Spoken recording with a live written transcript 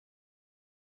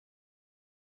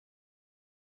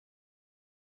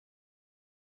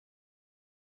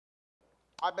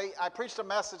I preached a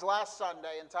message last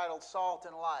Sunday entitled Salt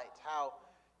and Light, how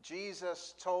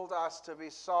Jesus told us to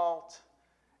be salt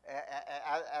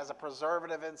as a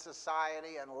preservative in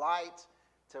society and light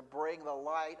to bring the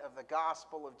light of the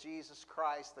gospel of Jesus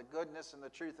Christ, the goodness and the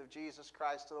truth of Jesus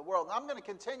Christ to the world. And I'm going to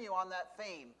continue on that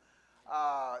theme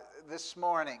this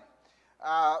morning.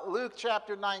 Luke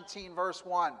chapter 19, verse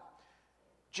 1.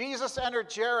 Jesus entered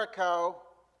Jericho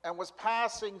and was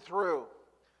passing through.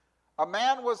 A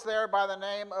man was there by the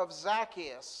name of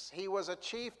Zacchaeus. He was a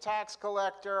chief tax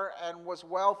collector and was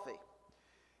wealthy.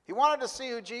 He wanted to see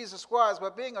who Jesus was,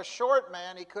 but being a short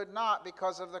man, he could not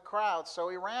because of the crowd. So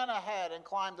he ran ahead and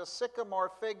climbed a sycamore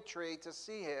fig tree to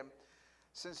see him,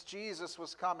 since Jesus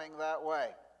was coming that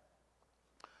way.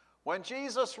 When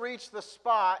Jesus reached the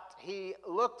spot, he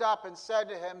looked up and said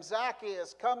to him,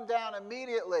 "Zacchaeus, come down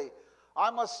immediately. I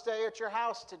must stay at your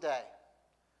house today."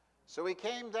 So he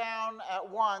came down at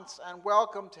once and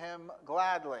welcomed him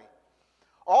gladly.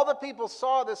 All the people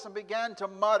saw this and began to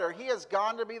mutter, "He has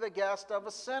gone to be the guest of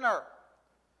a sinner."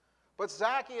 But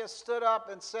Zacchaeus stood up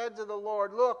and said to the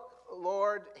Lord, "Look,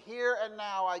 Lord, here and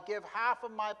now I give half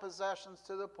of my possessions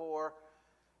to the poor,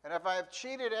 and if I have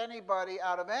cheated anybody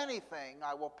out of anything,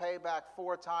 I will pay back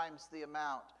 4 times the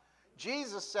amount."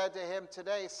 Jesus said to him,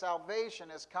 "Today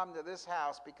salvation has come to this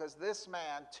house, because this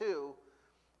man too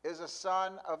is a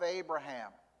son of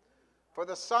Abraham. For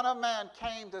the Son of Man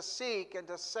came to seek and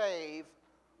to save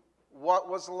what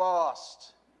was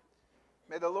lost."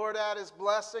 May the Lord add his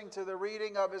blessing to the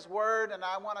reading of his word, and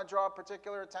I want to draw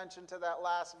particular attention to that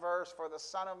last verse, "For the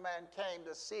Son of Man came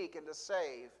to seek and to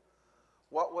save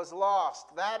what was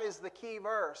lost." That is the key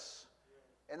verse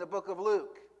in the book of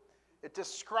Luke. It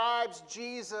describes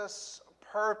Jesus'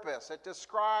 purpose. It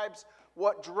describes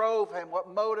what drove him, what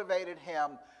motivated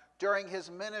him during his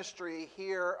ministry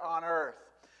here on earth.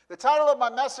 The title of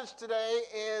my message today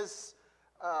is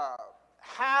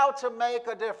How to Make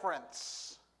a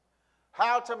Difference.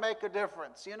 How to make a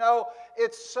difference. You know,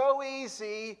 it's so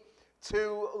easy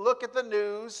to look at the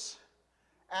news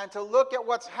and to look at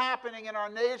what's happening in our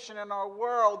nation and our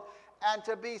world and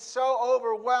to be so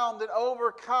overwhelmed and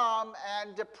overcome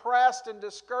and depressed and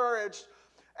discouraged.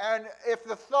 And if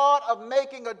the thought of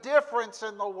making a difference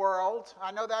in the world,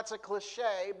 I know that's a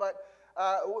cliche, but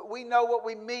we know what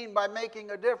we mean by making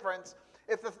a difference.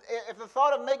 If the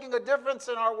thought of making a difference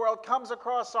in our world comes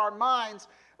across our minds,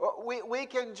 we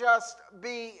can just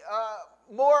be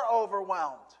more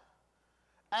overwhelmed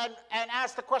and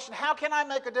ask the question, how can I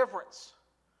make a difference?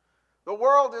 The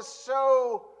world is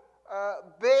so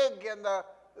big, and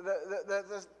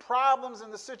the problems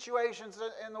and the situations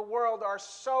in the world are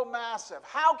so massive.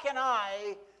 How can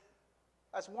I,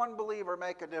 as one believer,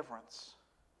 make a difference?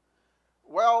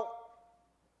 Well,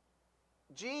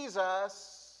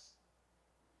 Jesus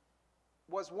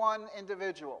was one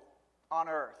individual on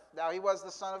earth. Now, he was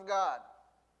the Son of God.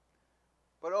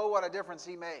 But oh, what a difference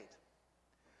he made.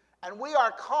 And we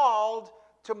are called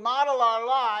to model our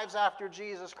lives after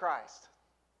Jesus Christ.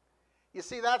 You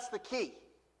see, that's the key.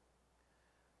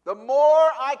 The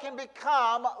more I can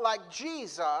become like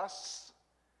Jesus,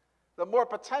 the more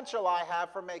potential I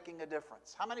have for making a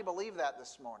difference. How many believe that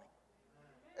this morning?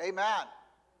 Amen.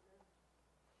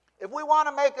 If we want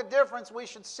to make a difference, we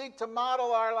should seek to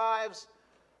model our lives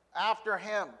after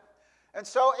him. And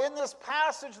so in this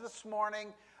passage this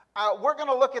morning, we're going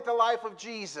to look at the life of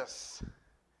Jesus.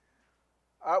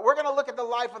 We're going to look at the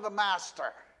life of the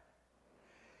Master.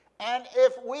 And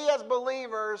if we as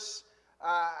believers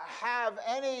have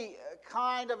any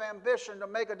kind of ambition to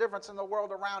make a difference in the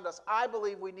world around us, I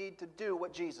believe we need to do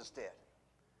what Jesus did.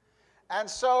 And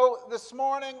so this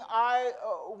morning I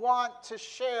want to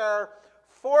share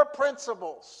 4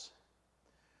 principles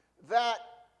that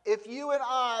if you and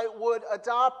I would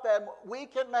adopt them, we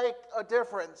can make a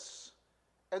difference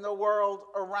in the world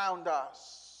around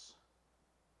us.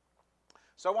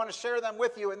 So I want to share them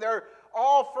with you, and they're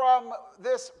all from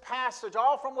this passage,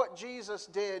 all from what Jesus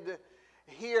did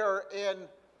here in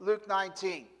Luke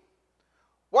 19.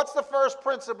 What's the first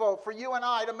principle for you and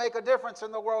I to make a difference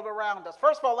in the world around us?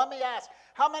 First of all, let me ask,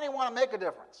 how many want to make a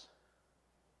difference?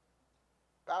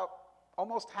 About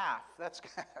almost half. That's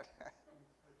good.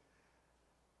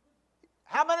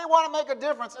 How many want to make a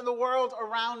difference in the world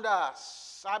around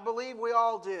us? I believe we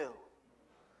all do.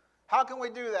 How can we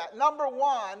do that? Number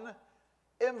 1,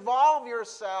 involve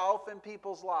yourself in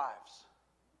people's lives.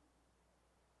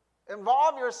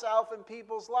 Involve yourself in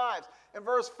people's lives. In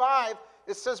verse 5,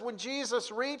 it says, when Jesus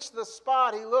reached the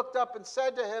spot, he looked up and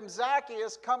said to him,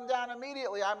 "Zacchaeus, come down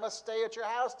immediately. I must stay at your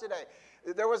house today."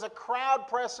 There was a crowd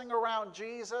pressing around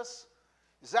Jesus.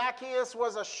 Zacchaeus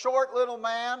was a short little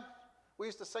man. We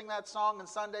used to sing that song in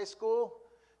Sunday school.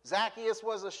 Zacchaeus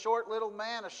was a short little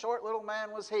man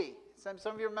was he. Some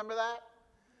of you remember that?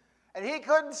 And he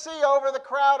couldn't see over the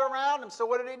crowd around him, so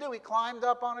what did he do? He climbed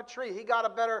up on a tree. He got a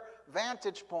better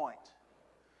vantage point.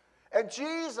 And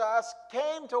Jesus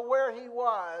came to where he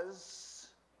was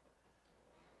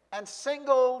and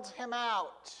singled him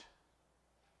out.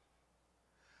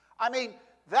 I mean,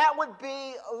 that would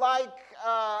be like,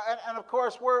 and of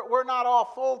course we're not all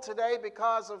full today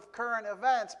because of current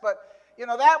events, but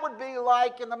that would be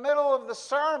like in the middle of the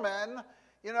sermon,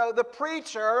 the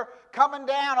preacher coming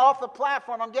down off the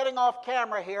platform. I'm getting off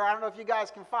camera here. I don't know if you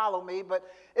guys can follow me, but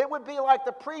it would be like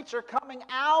the preacher coming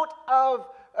out of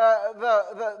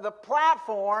the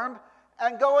platform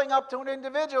and going up to an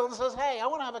individual and says, "Hey, I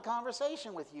want to have a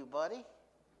conversation with you, buddy."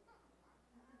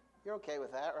 You're okay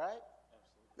with that, right?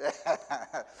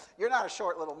 Absolutely. You're not a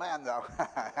short little man, though.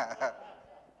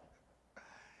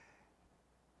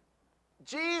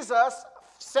 Jesus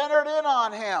centered in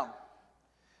on him.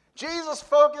 Jesus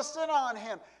focused in on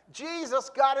him. Jesus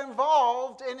got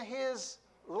involved in his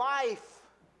life.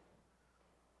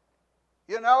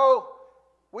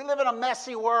 We live in a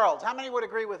messy world. How many would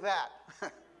agree with that?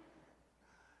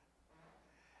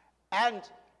 And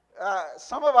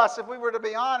some of us, if we were to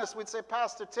be honest, we'd say,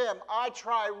 "Pastor Tim, I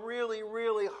try really,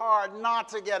 really hard not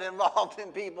to get involved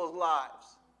in people's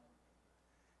lives."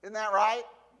 Isn't that right?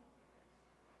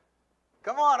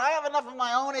 Come on, I have enough of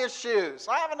my own issues.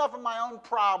 I have enough of my own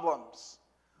problems.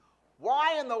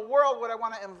 Why in the world would I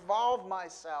want to involve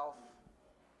myself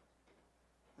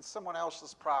in someone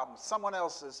else's problems, someone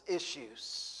else's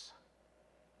issues?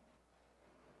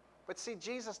 But see,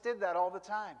 Jesus did that all the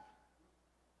time.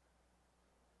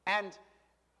 And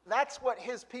that's what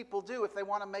his people do if they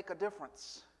want to make a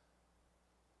difference.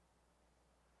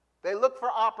 They look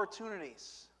for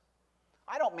opportunities.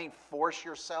 I don't mean force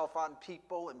yourself on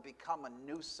people and become a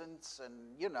nuisance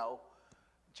and,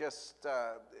 just,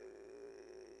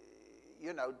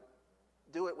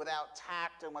 do it without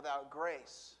tact and without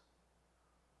grace.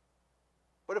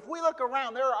 But if we look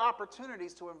around, there are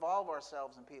opportunities to involve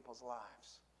ourselves in people's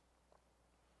lives,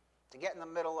 to get in the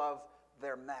middle of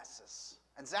their messes.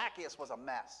 And Zacchaeus was a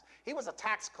mess. He was a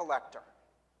tax collector.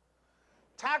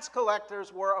 Tax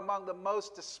collectors were among the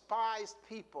most despised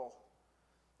people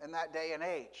in that day and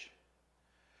age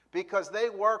because they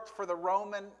worked for the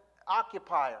Roman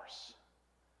occupiers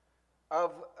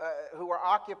who were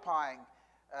occupying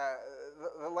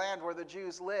the land where the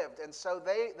Jews lived. And so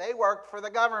they worked for the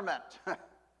government.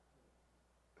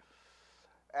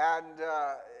 And,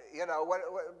 what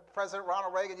President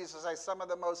Ronald Reagan used to say, some of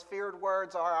the most feared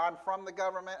words are, "I'm from the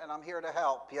government and I'm here to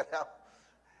help,"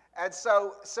 And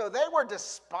so they were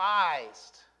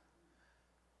despised.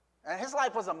 And his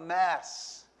life was a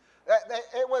mess.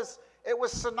 It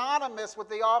was synonymous with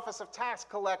the office of tax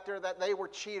collector that they were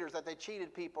cheaters, that they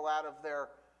cheated people out of their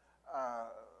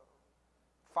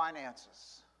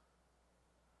finances.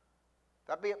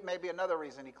 That may be another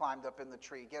reason he climbed up in the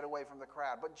tree, get away from the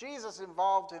crowd. But Jesus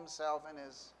involved himself in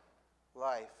his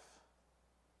life.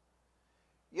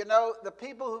 The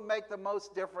people who make the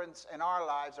most difference in our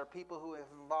lives are people who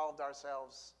have involved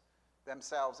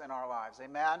themselves in our lives.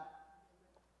 Amen?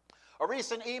 A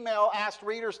recent email asked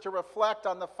readers to reflect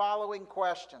on the following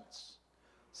questions.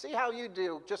 See how you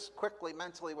do just quickly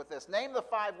mentally with this. Name the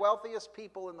 5 wealthiest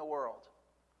people in the world.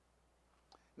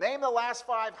 Name the last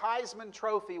 5 Heisman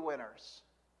Trophy winners.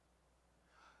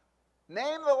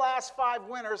 Name the last 5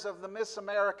 winners of the Miss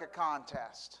America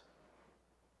contest.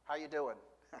 How you doing?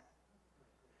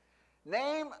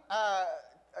 Name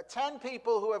 10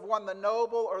 people who have won the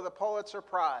Nobel or the Pulitzer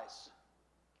Prize.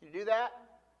 Can you do that?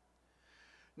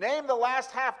 Name the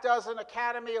last half dozen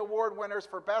Academy Award winners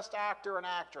for Best Actor and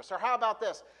Actress. Or how about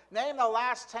this? Name the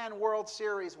last 10 World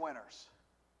Series winners.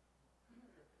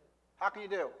 How can you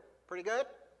do? Pretty good?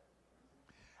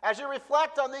 As you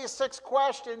reflect on these 6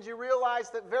 questions, you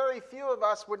realize that very few of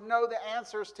us would know the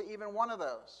answers to even one of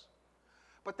those.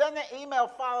 But then the email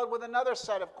followed with another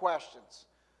set of questions.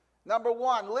 Number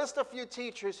 1, list a few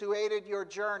teachers who aided your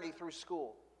journey through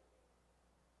school.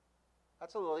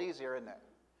 That's a little easier, isn't it?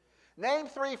 Name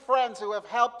 3 friends who have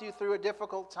helped you through a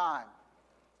difficult time.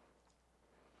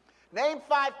 Name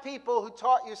 5 people who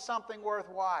taught you something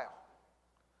worthwhile.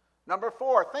 Number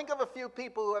 4, think of a few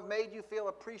people who have made you feel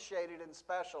appreciated and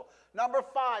special. Number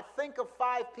 5, think of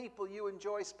 5 people you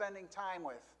enjoy spending time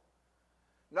with.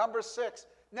 Number 6,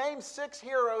 name 6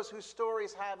 heroes whose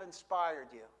stories have inspired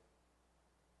you.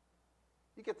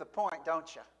 You get the point,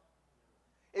 don't you?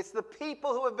 It's the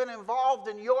people who have been involved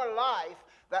in your life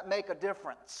that make a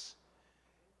difference.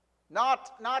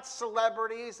 Not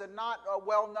celebrities and not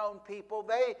well-known people.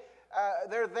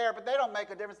 they're there, but they don't make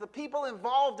a difference. The people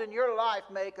involved in your life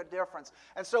make a difference.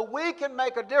 And so we can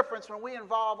make a difference when we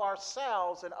involve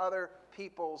ourselves in other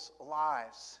people's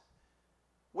lives.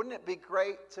 Wouldn't it be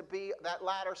great to be that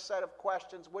latter set of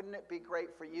questions? Wouldn't it be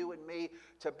great for you and me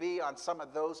to be on some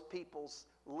of those people's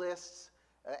lists,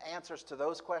 answers to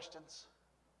those questions?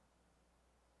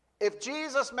 If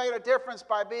Jesus made a difference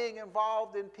by being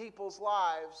involved in people's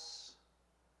lives,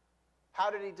 how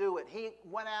did he do it? He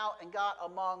went out and got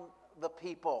among the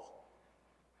people.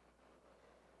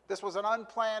 This was an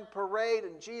unplanned parade,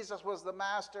 and Jesus was the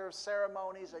master of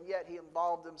ceremonies, and yet he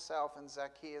involved himself in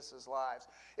Zacchaeus' lives.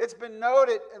 It's been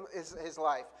noted in his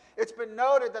life. It's been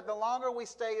noted that the longer we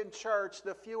stay in church,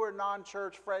 the fewer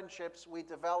non-church friendships we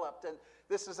developed, and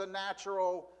this is a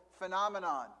natural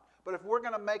phenomenon. But if we're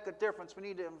going to make a difference, we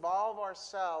need to involve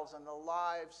ourselves in the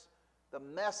lives, the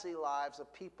messy lives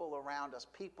of people around us,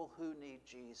 people who need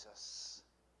Jesus.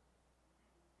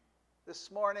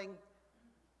 This morning,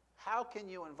 how can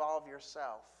you involve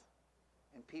yourself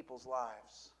in people's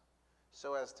lives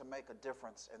so as to make a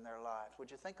difference in their lives? Would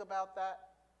you think about that?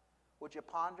 Would you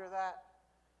ponder that?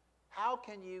 How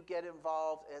can you get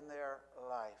involved in their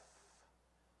life?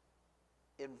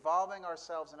 Involving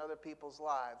ourselves in other people's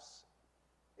lives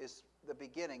is the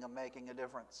beginning of making a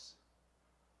difference.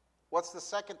 What's the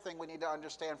second thing we need to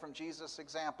understand from Jesus'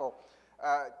 example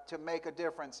to make a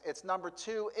difference? It's number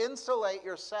 2, insulate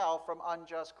yourself from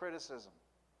unjust criticism.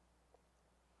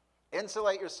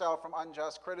 Insulate yourself from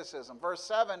unjust criticism. Verse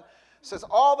 7 says,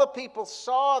 all the people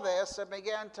saw this and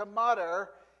began to mutter,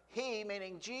 he,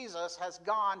 meaning Jesus, has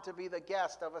gone to be the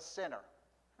guest of a sinner.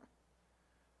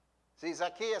 See,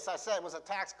 Zacchaeus, I said, was a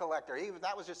tax collector.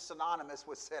 That was just synonymous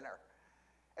with sinner.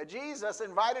 And Jesus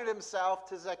invited himself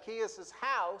to Zacchaeus'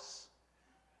 house,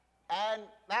 and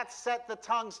that set the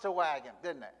tongues to wagging,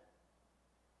 didn't it?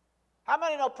 How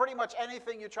many know pretty much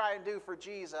anything you try and do for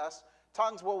Jesus,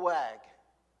 tongues will wag?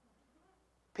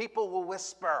 People will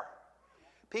whisper.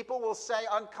 People will say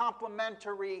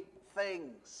uncomplimentary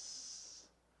things.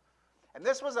 And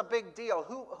this was a big deal.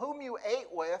 Whom you ate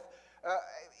with,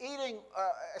 eating,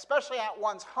 especially at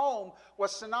one's home,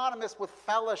 was synonymous with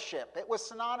fellowship. It was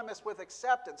synonymous with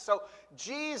acceptance. So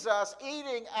Jesus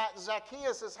eating at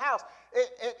Zacchaeus' house,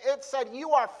 it said,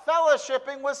 you are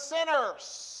fellowshipping with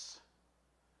sinners.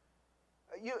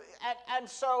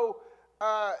 So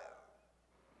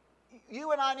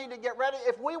you and I need to get ready.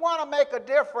 If we want to make a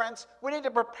difference, we need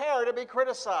to prepare to be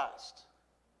criticized.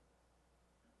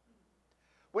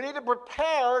 We need to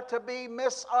prepare to be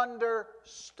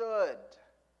misunderstood.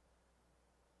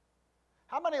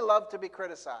 How many love to be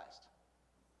criticized?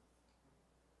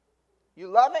 You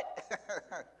love it?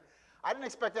 I didn't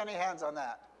expect any hands on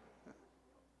that.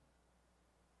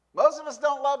 Most of us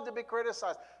don't love to be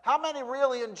criticized. How many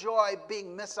really enjoy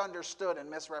being misunderstood and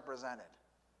misrepresented?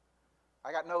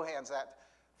 I got no hands.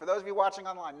 For those of you watching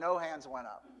online, no hands went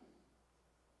up.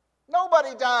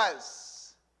 Nobody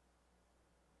does.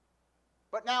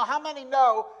 But now, how many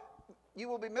know you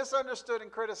will be misunderstood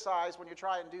and criticized when you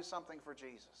try and do something for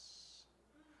Jesus?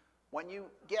 When you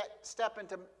step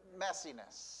into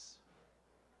messiness.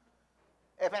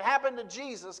 If it happened to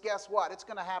Jesus, guess what? It's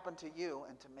going to happen to you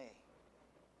and to me.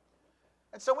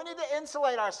 And so we need to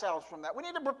insulate ourselves from that. We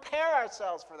need to prepare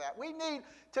ourselves for that. We need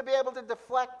to be able to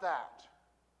deflect that.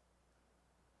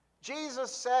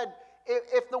 Jesus said,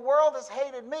 if the world has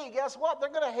hated me, guess what?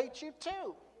 They're going to hate you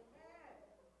too.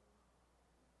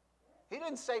 He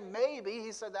didn't say maybe.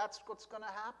 He said that's what's going to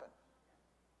happen.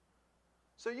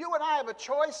 So you and I have a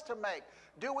choice to make.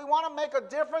 Do we want to make a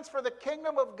difference for the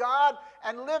kingdom of God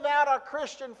and live out our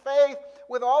Christian faith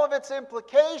with all of its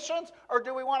implications, or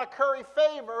do we want to curry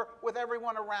favor with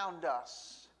everyone around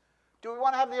us? Do we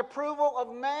want to have the approval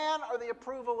of man or the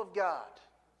approval of God?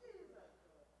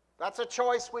 That's a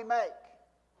choice we make.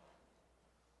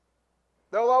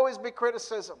 There'll always be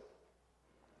criticism.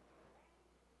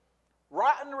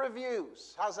 Rotten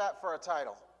Reviews, how's that for a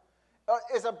title?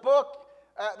 Is a book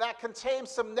that contains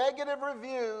some negative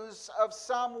reviews of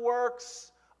some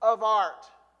works of art.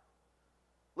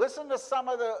 Listen to some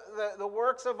of the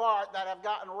works of art that have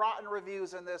gotten rotten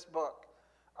reviews in this book,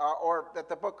 or that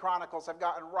the book chronicles have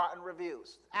gotten rotten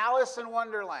reviews. Alice in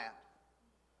Wonderland,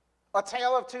 A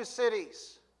Tale of Two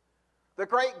Cities, The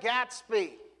Great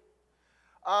Gatsby.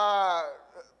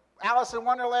 Alice in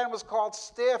Wonderland was called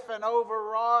stiff and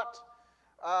overwrought.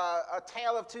 A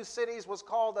Tale of Two Cities was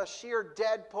called a sheer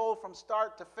dead pull from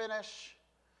start to finish.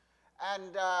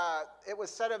 And it was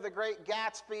said of The Great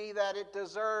Gatsby that it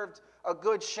deserved a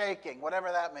good shaking,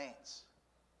 whatever that means.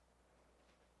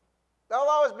 There'll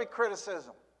always be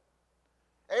criticism.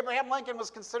 Abraham Lincoln was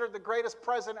considered the greatest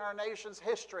president in our nation's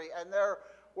history, and there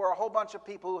were a whole bunch of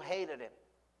people who hated him.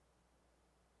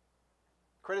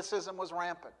 Criticism was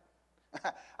rampant.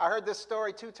 I heard this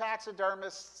story. 2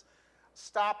 taxidermists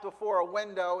stopped before a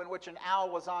window in which an owl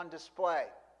was on display.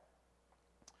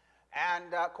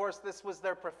 And, of course, this was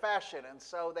their profession, and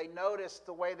so they noticed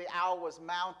the way the owl was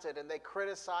mounted, and they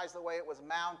criticized the way it was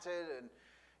mounted, and,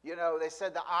 you know, they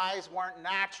said the eyes weren't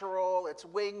natural, its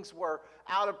wings were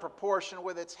out of proportion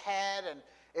with its head, and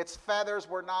its feathers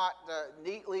were not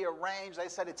neatly arranged. They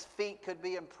said its feet could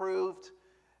be improved,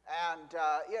 and,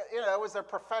 you know, it was their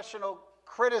professional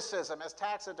criticism as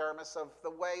taxidermists of the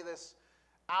way this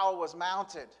owl was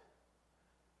mounted.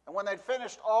 And when they'd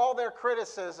finished all their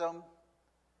criticism,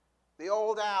 the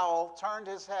old owl turned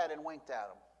his head and winked at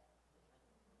him.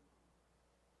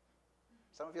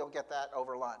 Some of you will get that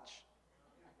over lunch.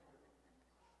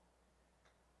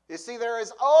 You see, there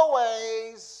is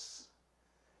always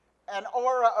an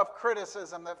aura of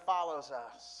criticism that follows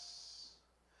us.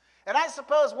 And I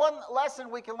suppose one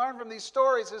lesson we can learn from these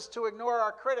stories is to ignore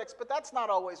our critics, but that's not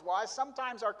always wise.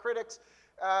 Sometimes our critics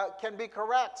can be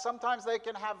correct. Sometimes they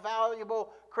can have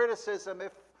valuable criticism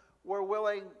if we're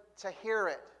willing to hear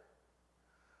it.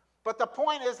 But the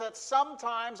point is that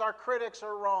sometimes our critics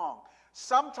are wrong.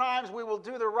 Sometimes we will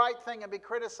do the right thing and be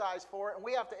criticized for it, and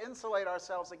we have to insulate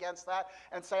ourselves against that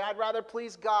and say, I'd rather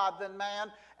please God than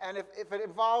man. And if it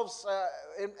involves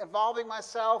involving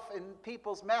myself in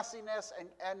people's messiness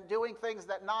and doing things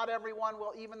that not everyone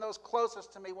will, even those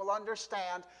closest to me, will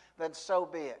understand, then so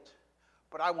be it.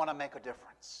 But I want to make a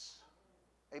difference.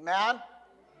 Amen?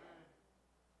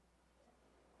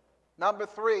 Number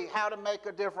 3, how to make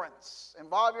a difference.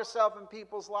 Involve yourself in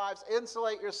people's lives,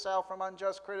 insulate yourself from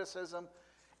unjust criticism,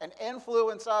 and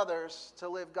influence others to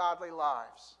live godly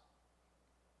lives.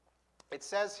 It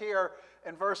says here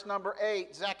in verse number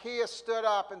 8, Zacchaeus stood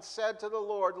up and said to the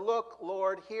Lord, Look,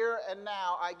 Lord, here and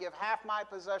now I give half my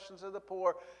possessions to the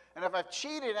poor, and if I've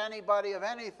cheated anybody of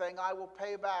anything, I will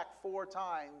pay back 4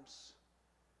 times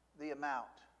the amount.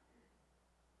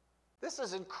 This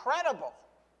is incredible.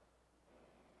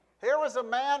 Here was a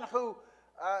man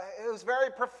whose very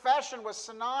profession was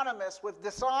synonymous with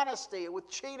dishonesty, with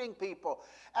cheating people.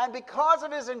 And because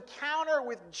of his encounter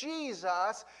with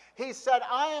Jesus, he said,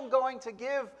 I am going to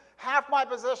give half my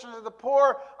possessions to the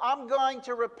poor. I'm going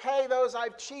to repay those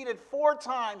I've cheated 4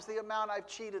 times the amount I've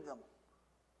cheated them.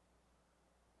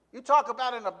 You talk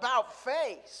about an about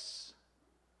face.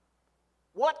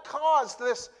 What caused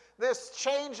this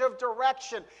change of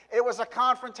direction? It was a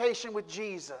confrontation with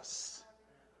Jesus.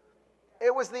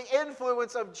 It was the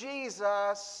influence of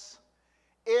Jesus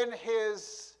in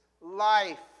his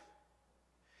life.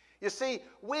 You see,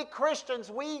 we Christians,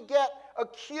 we get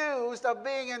accused of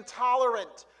being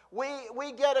intolerant.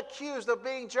 We get accused of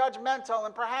being judgmental,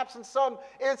 and perhaps in some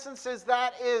instances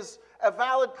that is a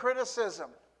valid criticism.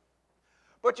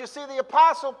 But you see, the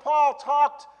Apostle Paul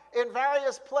talked in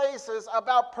various places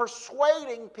about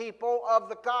persuading people of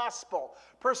the gospel,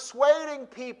 persuading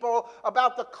people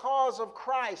about the cause of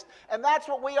Christ. And that's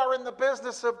what we are in the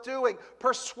business of doing,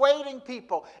 persuading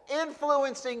people,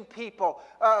 influencing people,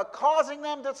 causing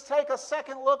them to take a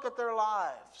second look at their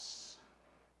lives.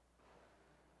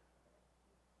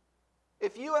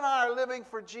 If you and I are living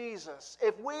for Jesus,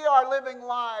 if we are living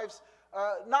lives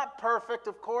not perfect,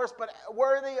 of course, but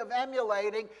worthy of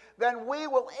emulating, then we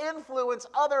will influence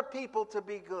other people to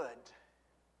be good.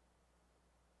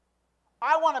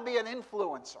 I want to be an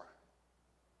influencer.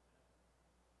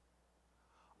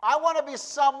 I want to be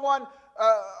someone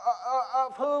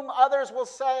of whom others will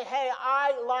say, hey,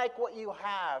 I like what you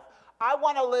have. I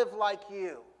want to live like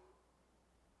you.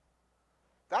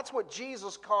 That's what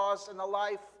Jesus caused in the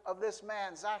life of this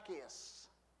man, Zacchaeus.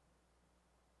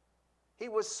 He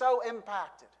was so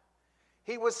impacted.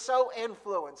 He was so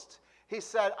influenced. He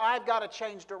said, I've got to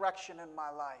change direction in my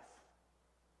life.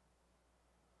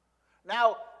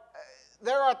 Now,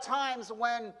 there are times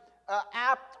when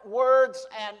apt words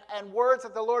and words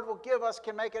that the Lord will give us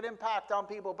can make an impact on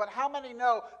people. But how many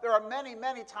know there are many,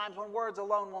 many times when words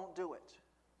alone won't do it?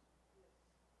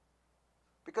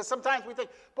 Because sometimes we think,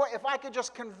 boy, if I could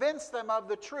just convince them of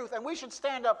the truth, and we should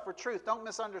stand up for truth, don't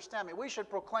misunderstand me. We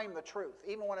should proclaim the truth,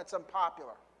 even when it's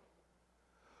unpopular.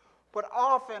 But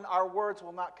often our words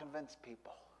will not convince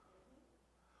people.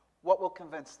 What will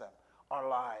convince them? Our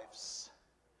lives,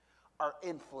 our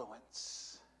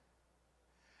influence.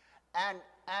 And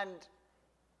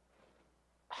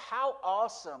how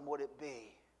awesome would it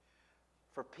be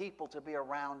for people to be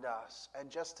around us and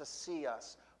just to see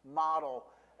us model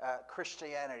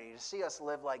Christianity, to see us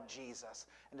live like Jesus,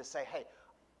 and to say, hey,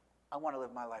 I want to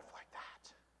live my life like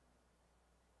that.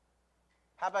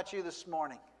 How about you this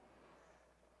morning?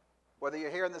 Whether you're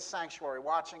here in the sanctuary,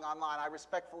 watching online, I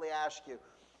respectfully ask you,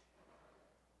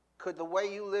 could the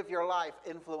way you live your life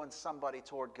influence somebody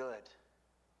toward good?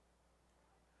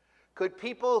 Could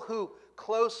people who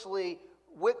closely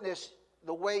witness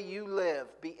the way you live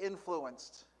be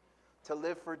influenced to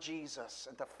live for Jesus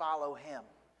and to follow Him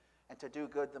and to do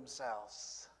good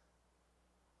themselves?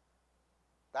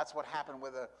 That's what happened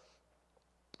with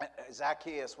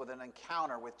Zacchaeus with an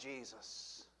encounter with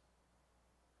Jesus.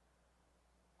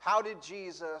 How did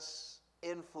Jesus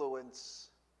influence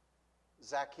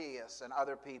Zacchaeus and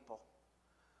other people?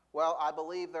 Well, I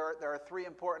believe there are three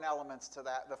important elements to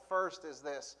that. The first is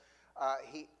this.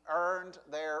 He earned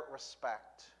their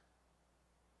respect.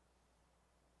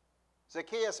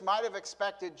 Zacchaeus might have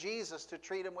expected Jesus to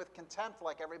treat him with contempt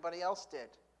like everybody else did,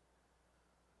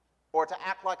 or to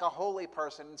act like a holy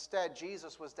person. Instead,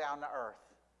 Jesus was down to earth.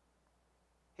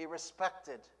 He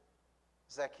respected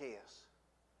Zacchaeus.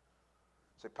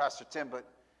 Say, Pastor Tim, but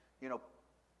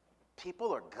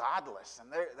people are godless,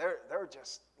 and they're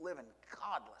just living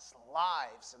godless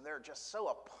lives, and they're just so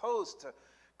opposed to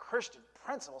Christian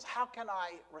principles. How can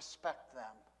I respect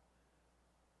them?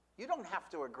 You don't have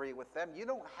to agree with them. You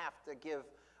don't have to give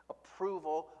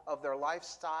approval of their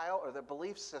lifestyle or their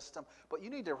belief system, but you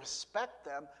need to respect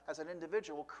them as an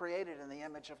individual created in the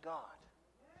image of God.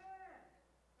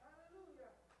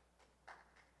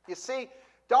 You see,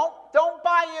 don't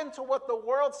buy into what the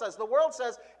world says. The world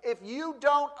says, if you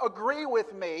don't agree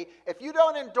with me, if you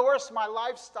don't endorse my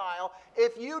lifestyle,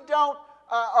 if you don't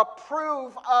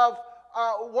approve of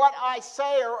what I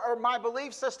say or my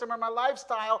belief system or my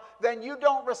lifestyle, then you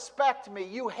don't respect me,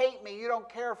 you hate me, you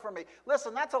don't care for me.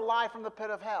 Listen, that's a lie from the pit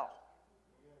of hell.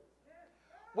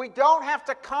 We don't have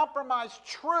to compromise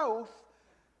truth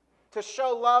to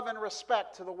show love and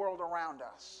respect to the world around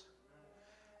us.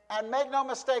 And make no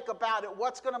mistake about it,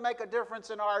 what's going to make a difference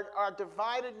in our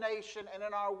divided nation and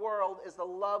in our world is the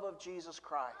love of Jesus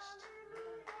Christ.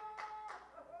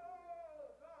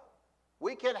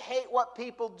 We can hate what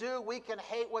people do. We can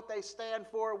hate what they stand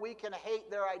for. We can hate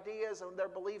their ideas and their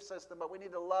belief system, but we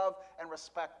need to love and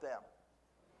respect them.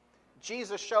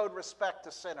 Jesus showed respect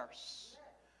to sinners.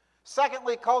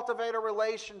 Secondly, cultivate a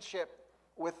relationship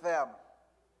with them.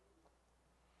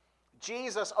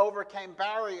 Jesus overcame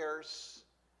barriers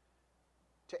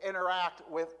to interact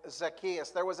with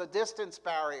Zacchaeus. There was a distance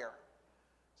barrier.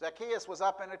 Zacchaeus was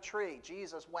up in a tree.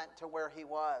 Jesus went to where he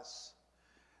was.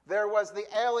 There was the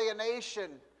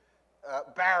alienation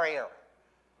barrier.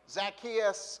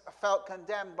 Zacchaeus felt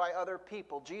condemned by other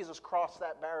people. Jesus crossed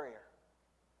that barrier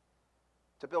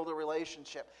to build a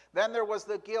relationship. Then there was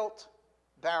the guilt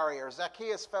barrier.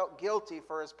 Zacchaeus felt guilty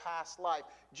for his past life.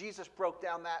 Jesus broke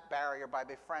down that barrier by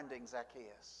befriending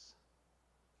Zacchaeus.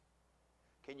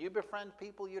 Can you befriend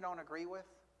people you don't agree with?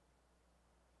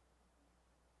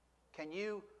 Can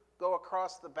you go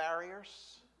across the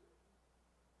barriers?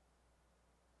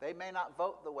 They may not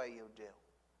vote the way you do.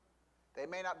 They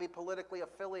may not be politically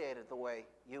affiliated the way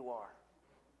you are.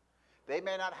 They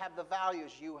may not have the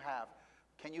values you have.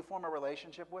 Can you form a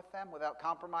relationship with them without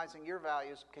compromising your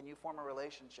values? Can you form a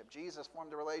relationship? Jesus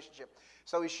formed a relationship.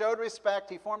 So he showed respect,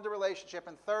 he formed a relationship,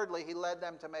 and thirdly, he led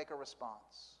them to make a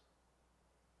response.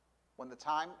 When the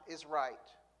time is right,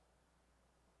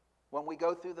 when we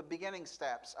go through the beginning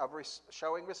steps of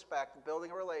showing respect and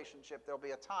building a relationship, there'll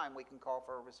be a time we can call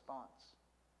for a response.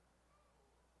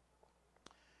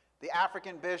 The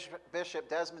African bishop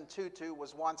Desmond Tutu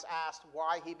was once asked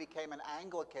why he became an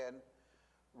Anglican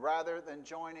rather than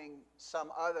joining some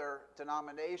other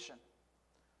denomination.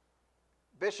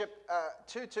 Bishop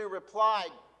Tutu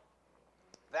replied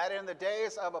that in the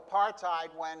days of apartheid,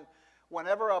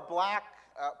 whenever a black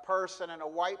person and a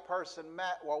white person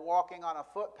met while walking on a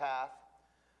footpath,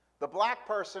 the black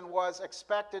person was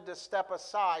expected to step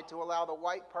aside to allow the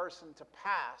white person to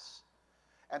pass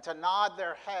and to nod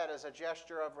their head as a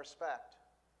gesture of respect.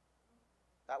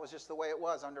 That was just the way it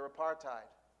was under apartheid.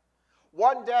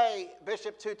 One day,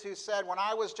 Bishop Tutu said, when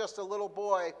I was just a little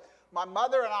boy, my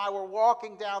mother and I were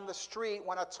walking down the street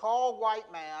when a tall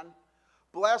white man,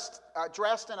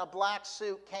 dressed in a black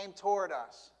suit, came toward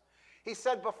us. He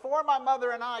said, before my mother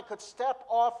and I could step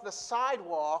off the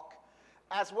sidewalk,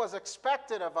 as was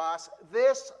expected of us,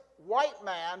 this white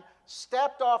man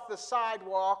stepped off the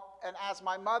sidewalk, and as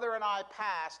my mother and I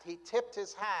passed, he tipped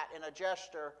his hat in a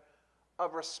gesture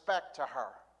of respect to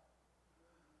her.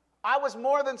 I was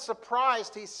more than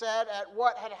surprised, he said, at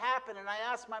what had happened, and I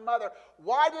asked my mother,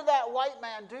 why did that white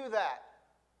man do that?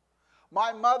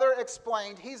 My mother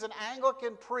explained, he's an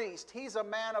Anglican priest, he's a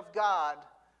man of God,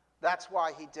 that's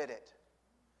why he did it.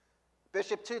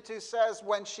 Bishop Tutu says,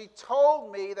 when she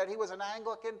told me that he was an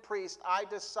Anglican priest, I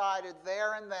decided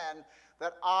there and then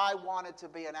that I wanted to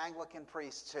be an Anglican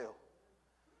priest too.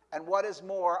 And what is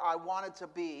more, I wanted to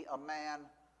be a man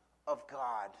of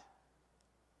God.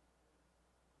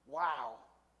 Wow.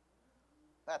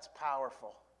 That's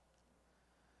powerful.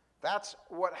 That's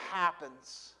what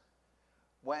happens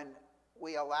when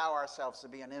we allow ourselves to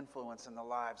be an influence in the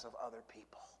lives of other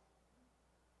people.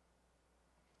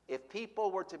 If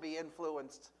people were to be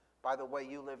influenced by the way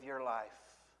you live your life,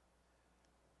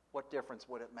 what difference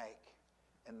would it make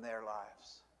in their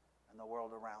lives and the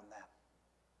world around them?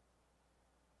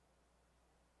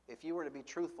 If you were to be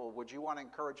truthful, would you want to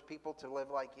encourage people to live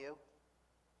like you?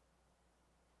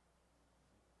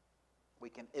 We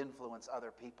can influence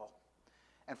other people.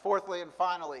 And fourthly and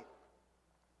finally,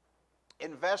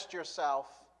 invest yourself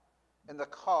in the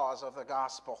cause of the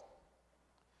gospel.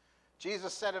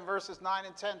 Jesus said in verses 9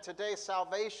 and 10, today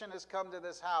salvation has come to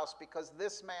this house because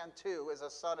this man too is a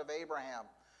son of Abraham.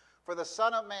 For the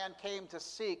Son of Man came to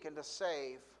seek and to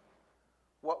save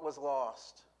what was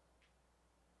lost.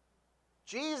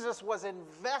 Jesus was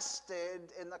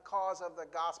invested in the cause of the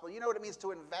gospel. You know what it means to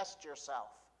invest yourself?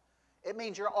 It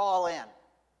means you're all in.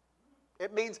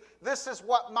 It means this is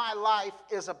what my life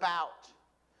is about.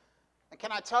 And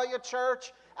can I tell you,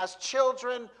 church, as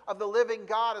children of the living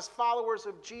God, as followers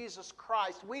of Jesus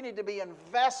Christ, we need to be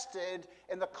invested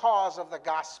in the cause of the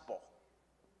gospel.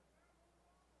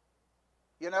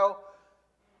 You know,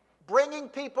 bringing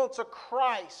people to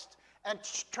Christ and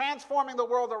transforming the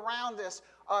world around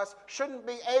us shouldn't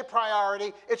be a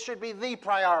priority, it should be the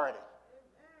priority.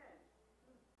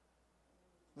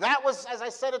 That was, as I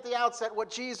said at the outset, what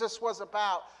Jesus was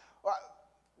about. A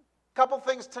couple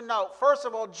things to note. First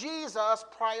of all, Jesus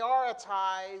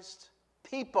prioritized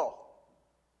people.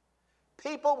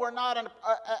 People were not an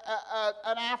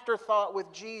afterthought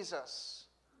with Jesus.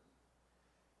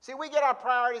 See, we get our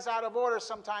priorities out of order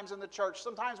sometimes in the church.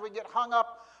 Sometimes we get hung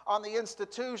up on the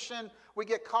institution. We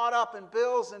get caught up in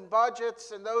bills and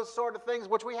budgets and those sort of things,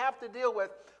 which we have to deal with,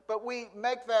 but we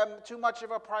make them too much of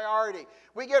a priority.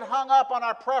 We get hung up on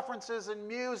our preferences in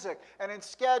music and in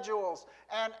schedules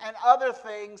and other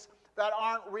things that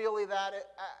aren't really that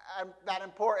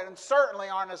important, and certainly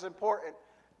aren't as important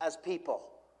as people.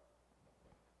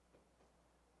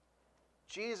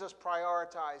 Jesus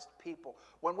prioritized people.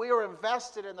 When we are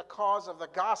invested in the cause of the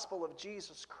gospel of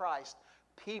Jesus Christ,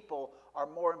 people are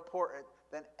more important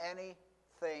than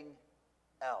anything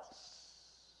else.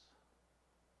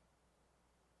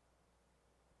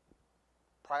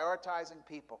 Prioritizing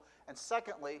people. And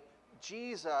secondly,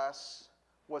 Jesus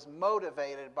was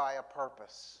motivated by a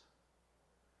purpose.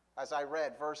 As I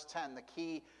read, verse 10, the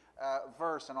key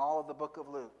verse in all of the book of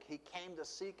Luke. He came to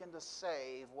seek and to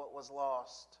save what was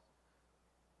lost.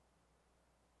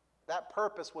 That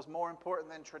purpose was more important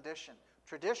than tradition.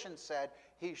 Tradition said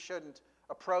he shouldn't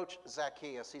approach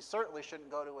Zacchaeus. He certainly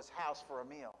shouldn't go to his house for a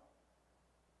meal.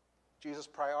 Jesus'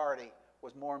 priority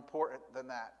was more important than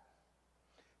that.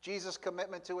 Jesus'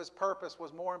 commitment to his purpose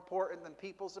was more important than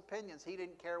people's opinions. He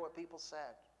didn't care what people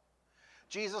said.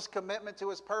 Jesus' commitment to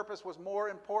his purpose was more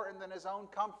important than his own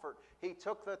comfort. He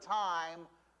took the time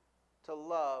to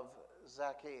love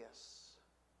Zacchaeus.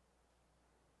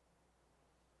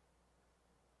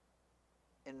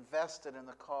 Invested in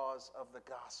the cause of the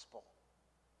gospel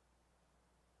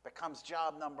becomes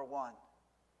job number one.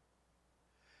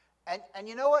 And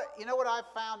you know what I've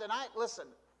found? And listen,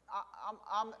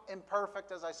 I'm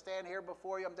imperfect as I stand here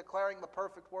before you. I'm declaring the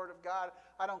perfect word of God.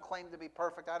 I don't claim to be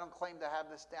perfect. I don't claim to have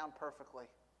this down perfectly.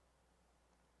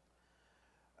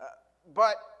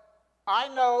 But I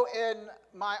know in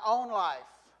my own life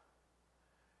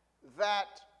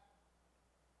that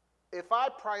if I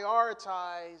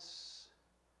prioritize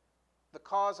the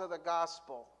cause of the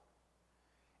gospel,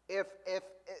 if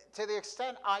to the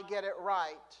extent I get it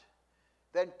right,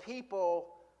 then people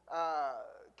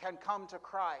can come to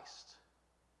Christ.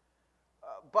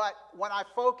 But when I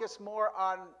focus more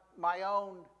on my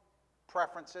own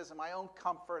preferences and my own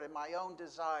comfort and my own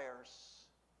desires,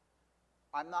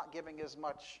 I'm not giving as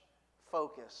much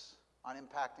focus on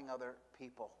impacting other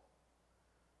people.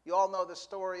 You all know the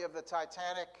story of the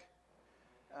Titanic,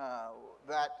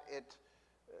 that it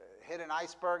hit an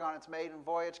iceberg on its maiden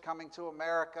voyage coming to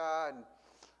America, and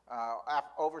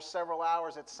over several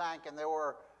hours it sank, and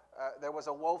there was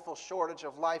a woeful shortage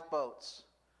of lifeboats.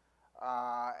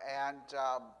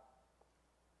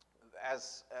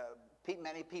 As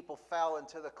many people fell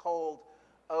into the cold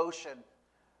ocean,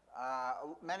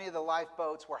 many of the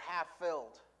lifeboats were half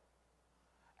filled,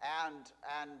 and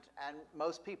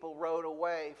most people rowed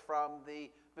away from the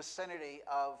vicinity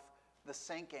of the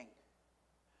sinking.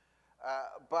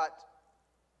 But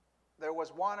there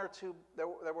was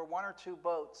there were one or two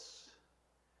boats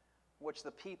which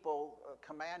the people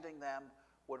commanding them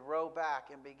would row back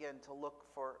and begin to look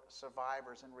for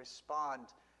survivors and respond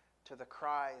to the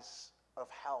cries of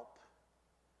help.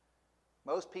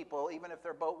 Most people, even if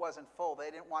their boat wasn't full, they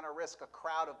didn't want to risk a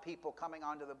crowd of people coming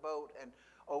onto the boat and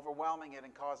overwhelming it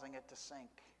and causing it to sink.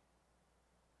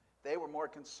 They were more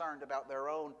concerned about their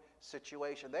own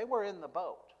situation. They were in the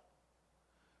boat,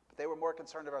 but they were more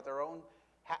concerned about their own,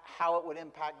 how it would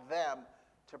impact them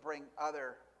to bring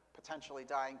other potentially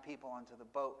dying people onto the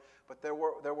boat. But there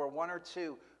were one or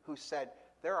two who said,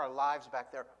 there are lives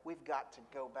back there. We've got to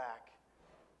go back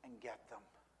and get them.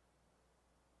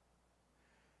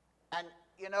 And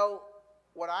you know,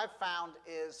 what I've found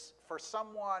is for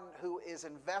someone who is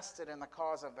invested in the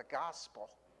cause of the gospel,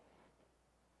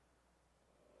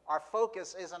 our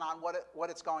focus isn't on what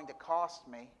it's going to cost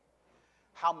me,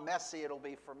 how messy it'll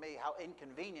be for me, how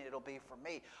inconvenient it'll be for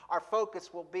me. Our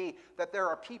focus will be that there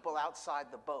are people outside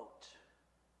the boat.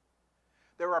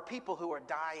 There are people who are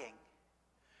dying.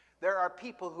 There are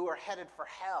people who are headed for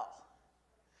hell.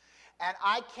 And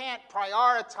I can't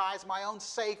prioritize my own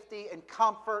safety and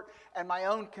comfort and my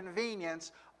own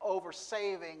convenience over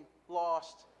saving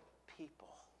lost people.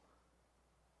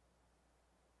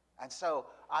 And so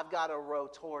I've got to row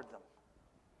toward them.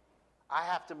 I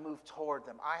have to move toward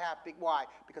them. Why?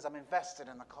 Because I'm invested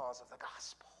in the cause of the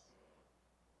gospel.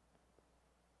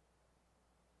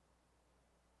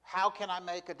 How can I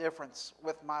make a difference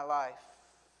with my life?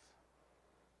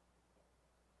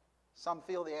 Some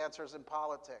feel the answer is in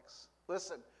politics.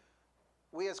 Listen,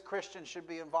 we as Christians should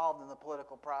be involved in the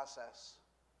political process.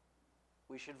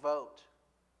 We should vote.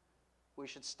 We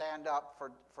should stand up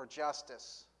for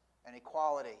justice and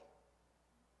equality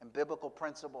and biblical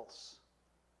principles.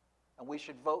 And we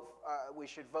should vote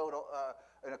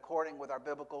in according with our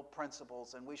biblical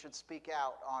principles, and we should speak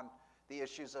out on the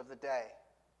issues of the day.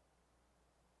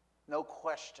 No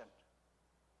question.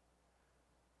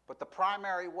 But the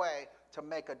primary way to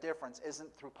make a difference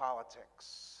isn't through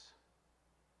politics.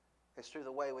 It's through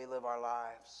the way we live our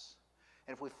lives.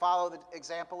 And if we follow the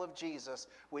example of Jesus,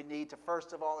 we need to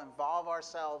first of all involve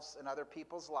ourselves in other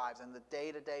people's lives and the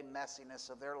day-to-day messiness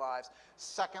of their lives.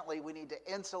 Secondly, we need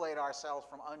to insulate ourselves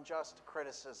from unjust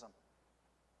criticism.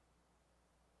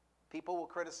 People will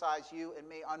criticize you and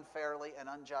me unfairly and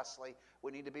unjustly.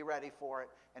 We need to be ready for it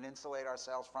and insulate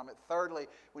ourselves from it. Thirdly,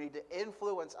 we need to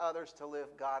influence others to live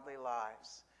godly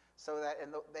lives so that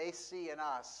they see in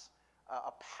us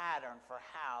a pattern for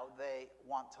how they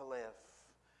want to live.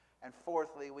 And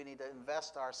fourthly, we need to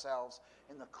invest ourselves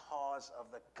in the cause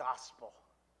of the gospel.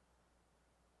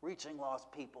 Reaching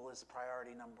lost people is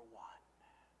priority number one.